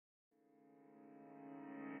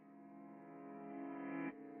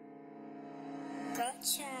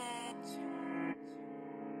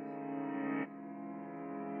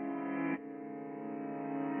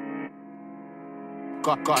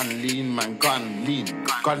Gun lean, man, gun lean.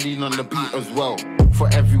 Gun lean on the beat as well. For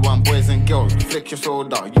everyone, boys and girls, flick your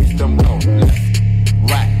soda, use them well.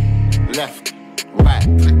 Left, right,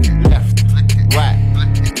 left, right,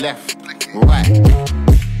 left, right.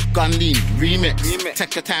 Gun lean, remix.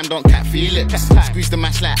 Take your time, don't cat feel it. Squeeze the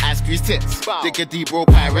mash like I squeeze tits. Dig a deep roll,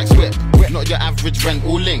 Pyrex whip. Not your average rent,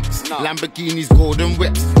 all links. Lamborghinis, golden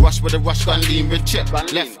whips. Rush with a rush, gun lean with chip.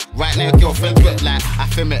 Left, right now, your girlfriend's whip like I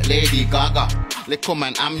film it, Lady Gaga. Little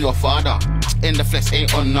man, I'm your father. In the flesh,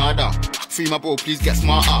 ain't on nada. Free my bro, please get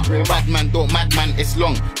smarter. Bad man, don't mad man, it's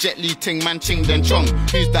long. Jet Li ting man, ching then chong.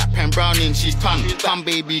 Who's that pen browning? She's ton. Come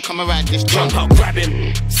baby, come and ride this jump. Jump up, grab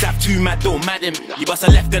him. Sap too mad, don't mad him. You bust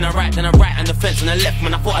a left, then a right, and the fence and a left.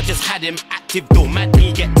 Man, I thought I just had him. Active, don't mad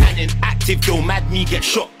me, get tanning. Active, don't mad me, get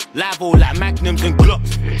shot. Live all like magnums and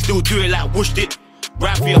glocks. Still do it like Woosh did.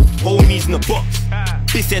 Right for your homies in the box.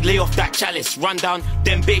 Bitch said lay off that chalice. Run down,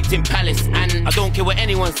 then baked in palace. And I don't care what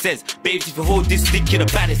anyone says. Babes, if you hold this stick, you're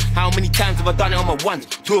the baddest. How many times have I done it on my ones?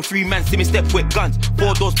 2 or 3 man see me step with guns.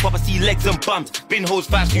 4 doors pop, I see legs and bums. Bin hoes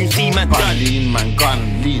fast, you see man done. Gun lean, man,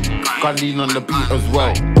 gun lean. Gun lean on the beat as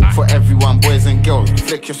well. For everyone, boys and girls,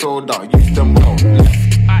 flick your soda, use them well.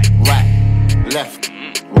 Left, right, left,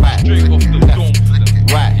 right.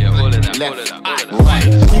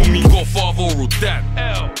 Call me Godfather or dad.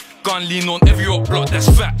 Gun lean on every up block, that's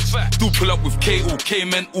fact. Still pull up with KO,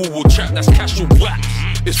 K-men, all will trap, that's casual whack.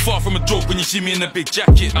 It's far from a joke when you see me in a big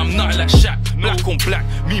jacket. I'm nothing like Shaq, black on black.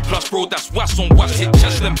 Me plus bro, that's wax on wax, hit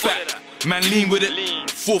chest and back. Man lean with it,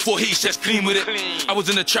 4-4 hit his chest clean with it. I was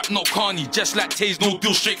in the trap, not Carney, just like Taze, no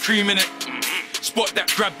deal, straight cream in it. Spot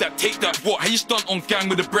that, grab that, take that, what? How you stunt on gang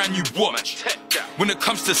with a brand new watch? When it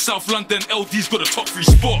comes to South London, LD's got a top 3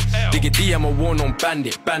 spot. Dig a D, I'm a worn-on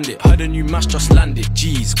bandit. Heard a new mash just landed.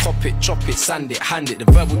 G's, cop it, chop it, sand it, hand it. The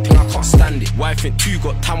verbal thing, I can't stand it. Wife and 2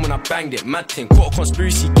 got time when I banged it. Mad thing, got a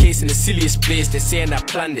conspiracy case in the silliest place. They're saying I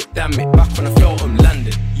planned it. Damn it, back when I felt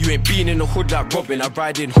landed. You ain't been in the hood like Robin. I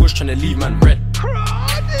ride in hoods trying to leave man red.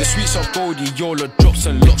 The sweets are Goldie, Yola drops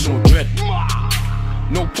and locks, no dread.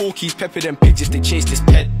 No porkies, pepper them pigs if they chase this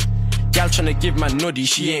pet. Gal tryna give man noddy,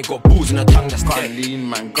 she ain't got balls in her tongue, that's gun dead. Lean,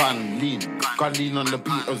 man, gun lean. Gun lean on the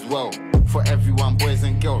beat as well. For everyone, boys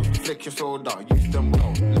and girls, flick your soda, use them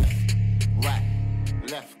well.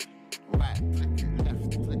 Left, right, flick it,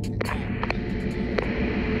 left, flick it.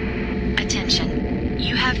 Attention,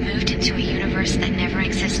 you have moved into a universe that never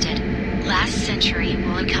existed. Last century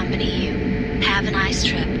will accompany you. Have a nice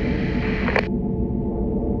trip.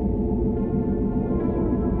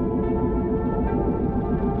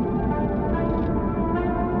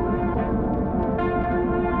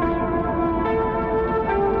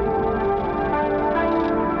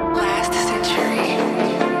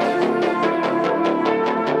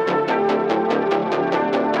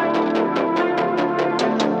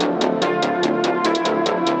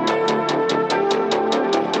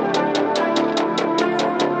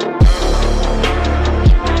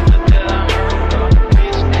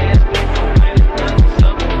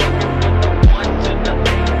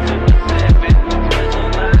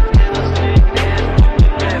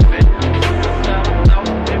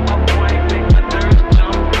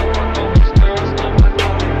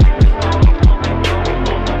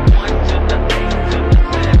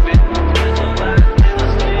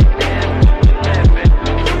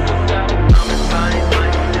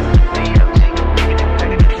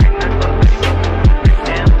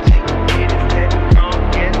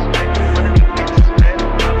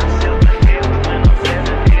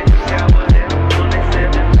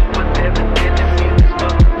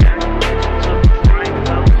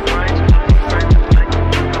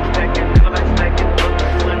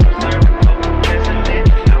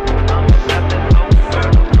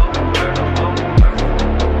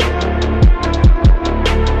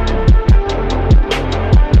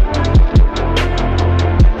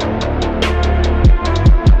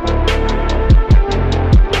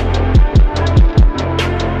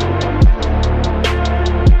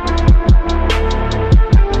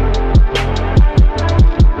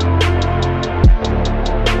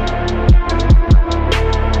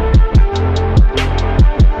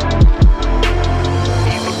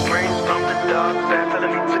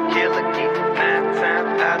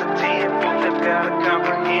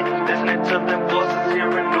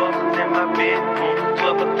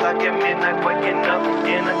 At midnight, waking up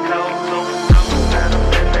in a cold room.